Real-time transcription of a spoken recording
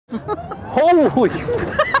Holy!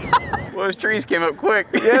 Well, those trees came up quick.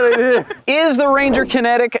 Yeah, they did. Is the Ranger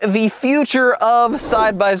Kinetic the future of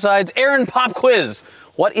side-by-sides? Aaron, pop quiz.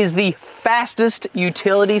 What is the fastest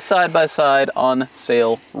utility side-by-side on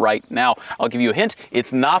sale right now? I'll give you a hint.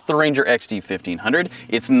 It's not the Ranger XD 1500.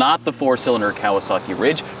 It's not the 4-cylinder Kawasaki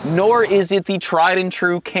Ridge, nor is it the tried and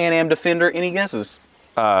true Can-Am Defender. Any guesses?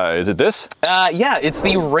 Is it this? Yeah, it's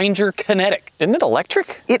the Ranger Kinetic. Isn't it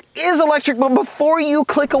electric? It is electric, but before you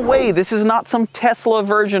click away, this is not some Tesla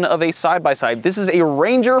version of a side-by-side. This is a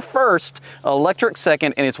Ranger first, electric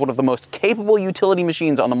second, and it's one of the most capable utility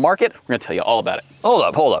machines on the market. We're gonna tell you all about it.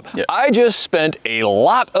 Hold up. Yeah. I just spent a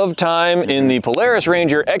lot of time in the Polaris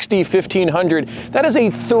Ranger XD 1500. That is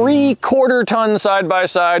a 3/4 ton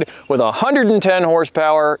side-by-side with 110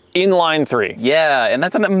 horsepower, inline 3. Yeah, and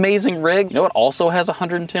that's an amazing rig. You know what also has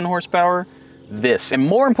 110 horsepower? This. And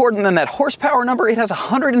more important than that horsepower number, it has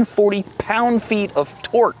 140 pound-feet of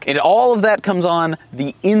torque. And all of that comes on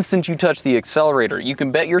the instant you touch the accelerator. You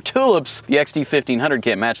can bet your tulips the XD 1500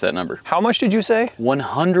 can't match that number. How much did you say?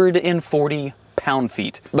 140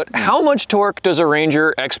 pound-feet. But how much torque does a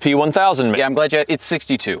Ranger XP 1000 make? Yeah, I'm glad it's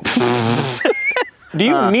 62. Do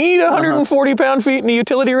you need 140 pound-feet in a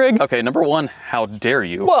utility rig? Okay, number one, how dare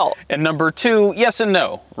you? Well. And number two, yes and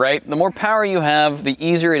no, right? The more power you have, the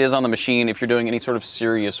easier it is on the machine if you're doing any sort of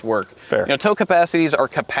serious work. Fair. You know, tow capacities are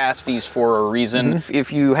capacities for a reason.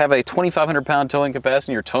 If you have a 2,500 pound towing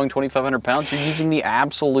capacity, you're towing 2,500 pounds, you're using the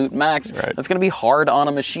absolute max. Right. That's gonna be hard on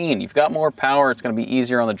a machine. You've got more power, it's gonna be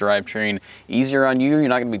easier on the drivetrain, easier on you. You're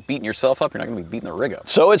not gonna be beating yourself up, you're not gonna be beating the rig up.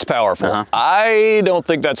 So it's powerful. I don't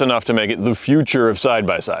think that's enough to make it the future of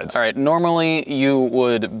side-by-sides. All right, normally you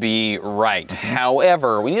would be right.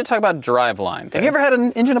 However, we need to talk about driveline. Have you ever had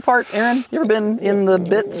an engine apart, Aaron? You ever been in the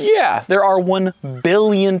bits? Yeah. There are 1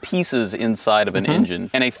 billion pieces inside of an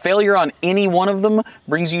engine, and a failure on any one of them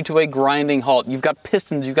brings you to a grinding halt. You've got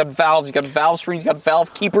pistons, you've got valve springs, you've got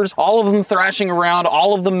valve keepers, all of them thrashing around,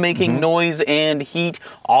 all of them making noise and heat.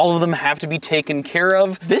 All of them have to be taken care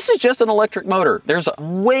of. This is just an electric motor. There's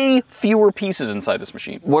way fewer pieces inside this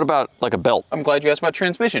machine. What about like a belt? I'm glad you asked about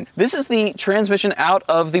transmission. This is the transmission out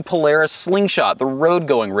of the Polaris Slingshot, the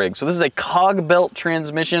road-going rig. So this is a cog belt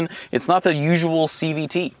transmission. It's not the usual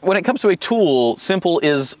CVT. When it comes to a tool, simple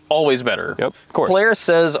is always better. Yep, of course. Polaris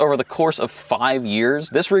says over the course of 5 years,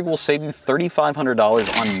 this rig will save you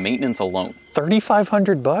 $3,500 on maintenance alone.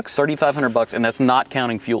 3,500 bucks? 3,500 bucks, and that's not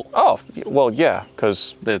counting fuel. Oh, well, yeah,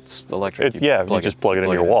 because it's electric. You just plug it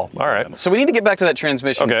into your wall. All right. So we need to get back to that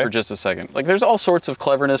transmission for just a second. Like, there's all sorts of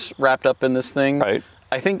cleverness wrapped up in this thing. Right.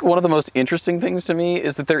 I think one of the most interesting things to me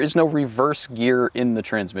is that there is no reverse gear in the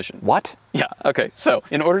transmission. What? Yeah, okay. So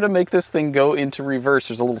in order to make this thing go into reverse,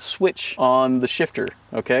 there's a little switch on the shifter,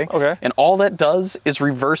 okay? Okay. And all that does is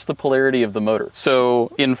reverse the polarity of the motor.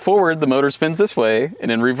 So in forward, the motor spins this way,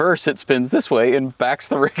 and in reverse, it spins this way and backs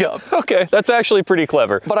the rig up. Okay, that's actually pretty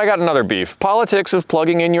clever. But I got another beef. Politics of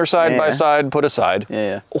plugging in your side-by-side put aside.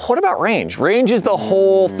 Yeah. What about range? Range is the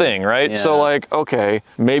whole thing, right? Yeah. So like, okay,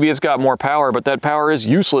 maybe it's got more power, but that power is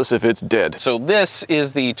useless if it's dead. So this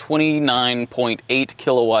is the 29.8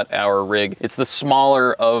 kilowatt hour rig. It's the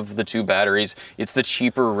smaller of the two batteries. It's the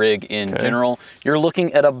cheaper rig in general. You're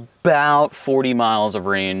looking at about 40 miles of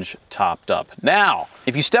range topped up. Now,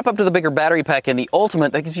 if you step up to the bigger battery pack in the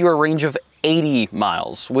Ultimate, that gives you a range of 80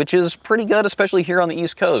 miles, which is pretty good, especially here on the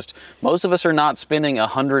East Coast. Most of us are not spending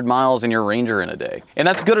 100 miles in your Ranger in a day. And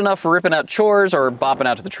that's good enough for ripping out chores or bopping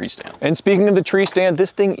out to the tree stand. And speaking of the tree stand,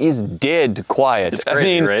 this thing is dead quiet. It's crazy, I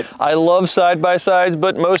mean, right? I love side-by-sides,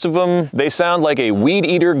 but most of them, they sound like a weed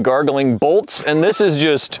eater gargling bolts, and this is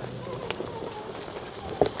just...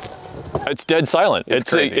 It's dead silent.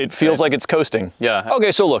 It feels like it's coasting. Yeah.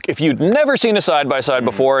 Okay, so look, if you'd never seen a side-by-side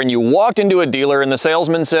before and you walked into a dealer and the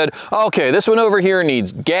salesman said, okay, this one over here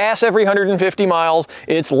needs gas every 150 miles,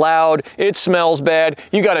 it's loud, it smells bad,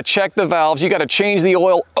 you gotta check the valves, you gotta change the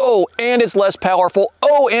oil, oh, and it's less powerful,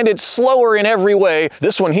 oh, and it's slower in every way.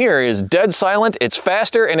 This one here is dead silent, it's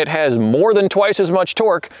faster, and it has more than twice as much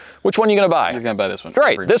torque. Which one are you gonna buy? You're gonna buy this one.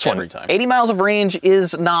 Right, this one. Every time. 80 miles of range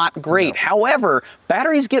is not great. No. However,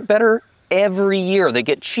 batteries get better every year. They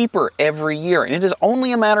get cheaper every year, and it is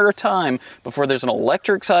only a matter of time before there's an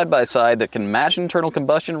electric side-by-side that can match internal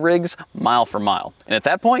combustion rigs mile for mile. And at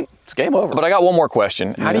that point, it's game over. But I got one more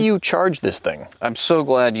question. How do you charge this thing? I'm so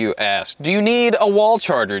glad you asked. Do you need a wall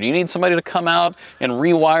charger? Do you need somebody to come out and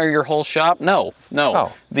rewire your whole shop? No.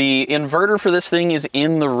 Oh. The inverter for this thing is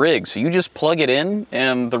in the rig. So you just plug it in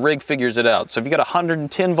and the rig figures it out. So if you got a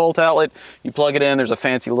 110 volt outlet, you plug it in, there's a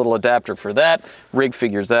fancy little adapter for that, rig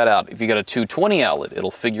figures that out. If you got a 220 outlet,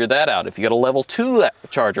 it'll figure that out. If you got a level 2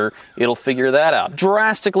 charger, it'll figure that out.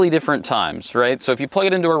 Drastically different times, right? So if you plug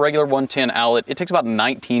it into a regular 110 outlet, it takes about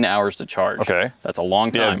 19 hours to charge. Okay. That's a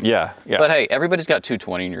long time. Yeah. But hey, everybody's got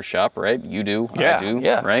 220 in your shop, right? You do, Yeah. I do,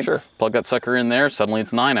 Yeah, right? sure. Plug that sucker in there, suddenly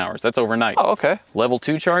it's 9 hours. That's overnight. Oh, okay. Level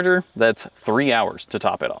 2 charger, that's 3 hours to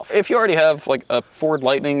top it off. If you already have like a Ford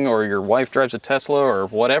Lightning or your wife drives a Tesla or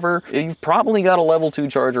whatever, you've probably got a level 2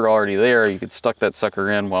 charger already there. You could stuck that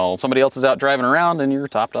sucker in while somebody else is out driving around and you're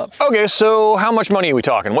topped up. Okay, so how much money are we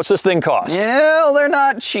talking? What's this thing cost? Yeah, well, they're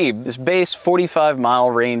not cheap. This base 45-mile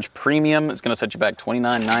range premium is gonna set you back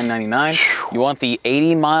 $29,999. You want the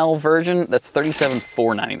 80-mile version, that's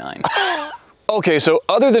 $37,499. Okay, so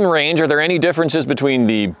other than range, are there any differences between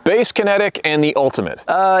the base Kinetic and the Ultimate?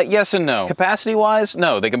 Yes and no. Capacity-wise,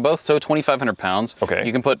 no. They can both tow 2,500 pounds. Okay.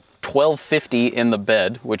 You can put 1,250 in the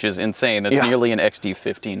bed, which is insane. That's nearly an XD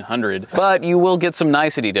 1500. But you will get some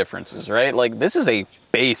nicety differences, right? Like, this is a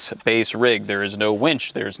base rig. There is no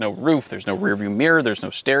winch, there's no roof, there's no rear view mirror, there's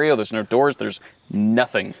no stereo, there's no doors, there's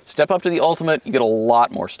nothing. Step up to the Ultimate, you get a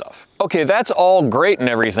lot more stuff. Okay, that's all great and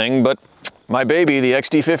everything, but my baby, the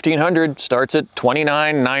XD 1500, starts at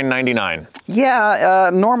 $29,999. Yeah,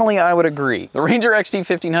 normally I would agree. The Ranger XD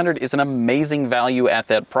 1500 is an amazing value at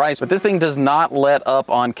that price, but this thing does not let up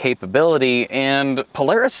on capability, and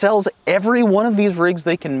Polaris sells every one of these rigs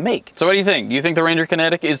they can make. So what do you think? Do you think the Ranger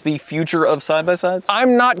Kinetic is the future of side-by-sides?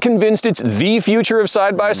 I'm not convinced it's the future of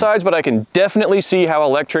side-by-sides, but I can definitely see how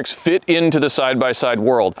electrics fit into the side-by-side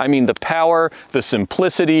world. I mean, the power, the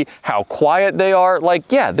simplicity, how quiet they are,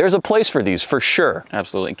 like, yeah, there's a place for these, for sure.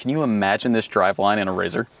 Absolutely. Can you imagine this driveline in a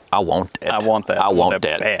Razor? I want it. I want that. I want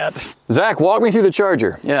that. Bad. Zach, walk me through the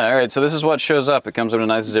charger. Yeah, all right, so this is what shows up. It comes in a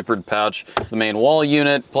nice zippered pouch. It's the main wall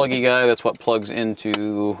unit, pluggy guy, that's what plugs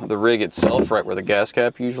into the rig itself, right where the gas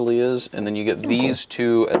cap usually is. And then you get these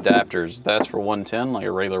two adapters. That's for 110, like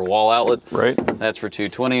a regular wall outlet. Right. That's for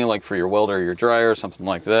 220, like for your welder or your dryer, something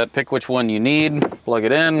like that. Pick which one you need, plug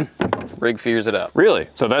it in, rig figures it out. Really?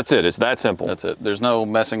 So that's it, it's that simple. That's it. There's no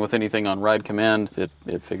messing with anything on ride command. It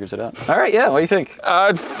figures it out. All right, yeah, what do you think?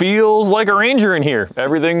 It feels like a Ranger in here.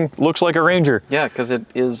 Everything looks like a Ranger. Yeah, because it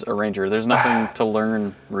is a Ranger. There's nothing to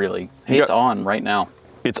learn, really. Hey, it's on right now.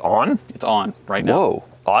 It's on? It's on right now. Whoa.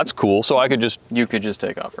 Oh, that's cool. So I could just... You could just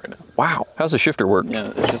take off right now. Wow. How's the shifter work?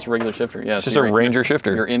 Yeah, it's just a regular shifter. Yeah, It's just a Ranger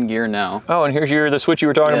shifter. You're in gear now. Oh, and here's the switch you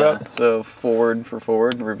were talking about? So forward for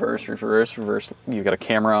forward, reverse for reverse, reverse. You got a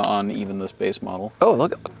camera on even this base model. Oh,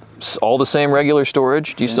 look. It's all the same regular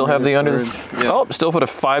storage. Do you still have the under? Yeah. Oh, still put a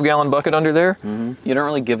 5-gallon bucket under there? Mm-hmm. You don't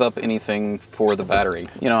really give up anything for the battery.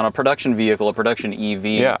 You know, on a production vehicle, a production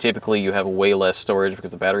EV, typically you have way less storage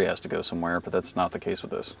because the battery has to go somewhere, but that's not the case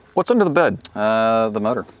with this. What's under the bed? The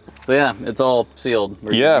motor. So yeah, it's all sealed.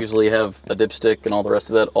 Where Yeah. You usually have a dipstick and all the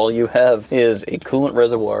rest of that. All you have is a coolant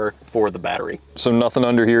reservoir for the battery. So nothing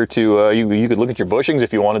under here to, you could look at your bushings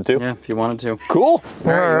if you wanted to. Yeah, if you wanted to. Cool.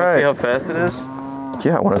 All right, you want to see how fast it is?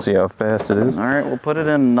 Yeah, I want to see how fast it is. All right, we'll put it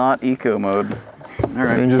in not eco mode. All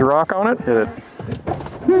right. And just rock on it? Hit it.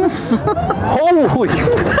 Holy!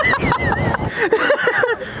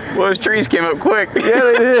 Well, those trees came up quick. Yeah,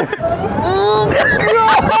 they did.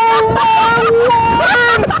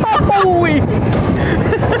 Holy!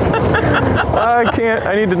 I can't,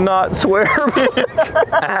 I need to not swear.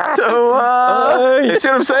 So, you see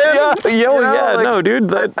what I'm saying? Yeah, no,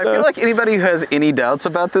 dude. I feel like anybody who has any doubts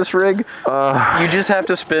about this rig, you just have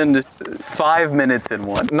to spend 5 minutes in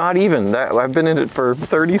one. Not even that. I've been in it for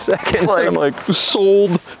 30 seconds. Like, and I'm like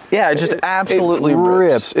sold. Yeah, it just absolutely it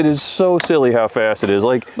rips. It is so silly how fast it is.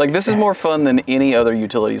 Like this is more fun than any other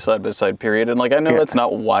utility side-by-side period. And like, I know that's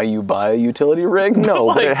not why you buy a utility rig. No,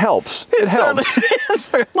 but but it helps. It helps. It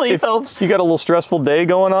certainly helps. You got a little stressful day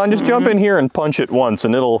going on, just jump in here and punch it once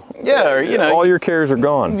and it'll, or, you know, all your cares are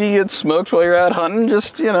gone. You get smoked while you're out hunting,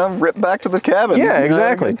 just, you know, rip back to the cabin. Yeah,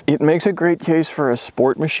 exactly. It makes a great case for a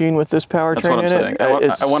sport machine with this powertrain in it. That's what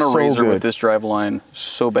I'm saying. I want a so Razor good. with this driveline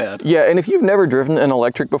so bad. Yeah, and if you've never driven an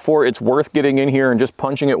electric before, it's worth getting in here and just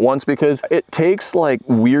punching it once because it takes like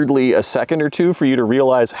weirdly a second or two for you to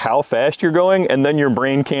realize how fast you're going, and then your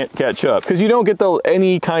brain can't catch up because you don't get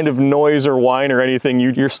any kind of noise or whine or anything.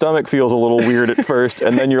 Your stomach feels a little little weird at first,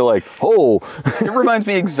 and then you're like, oh. It reminds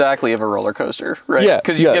me exactly of a roller coaster, right? Yeah,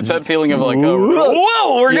 Because you yeah. get that feeling of like, oh,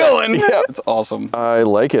 whoa, we're going. Yeah. It's awesome. I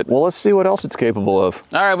like it. Well, let's see what else it's capable of.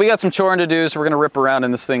 All right, we got some choring to do, so we're gonna rip around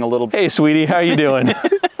in this thing a little bit. Hey, sweetie, how you doing?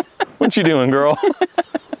 What you doing, girl?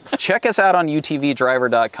 Check us out on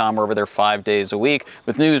utvdriver.com. We're over there 5 days a week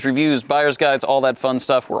with news, reviews, buyer's guides, all that fun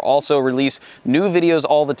stuff. We're also release new videos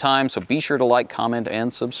all the time, so be sure to like, comment,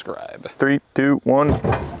 and subscribe. 3, 2, 1.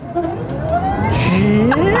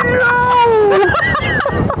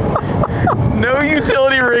 No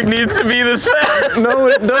utility rig needs to be this fast. No,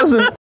 it doesn't.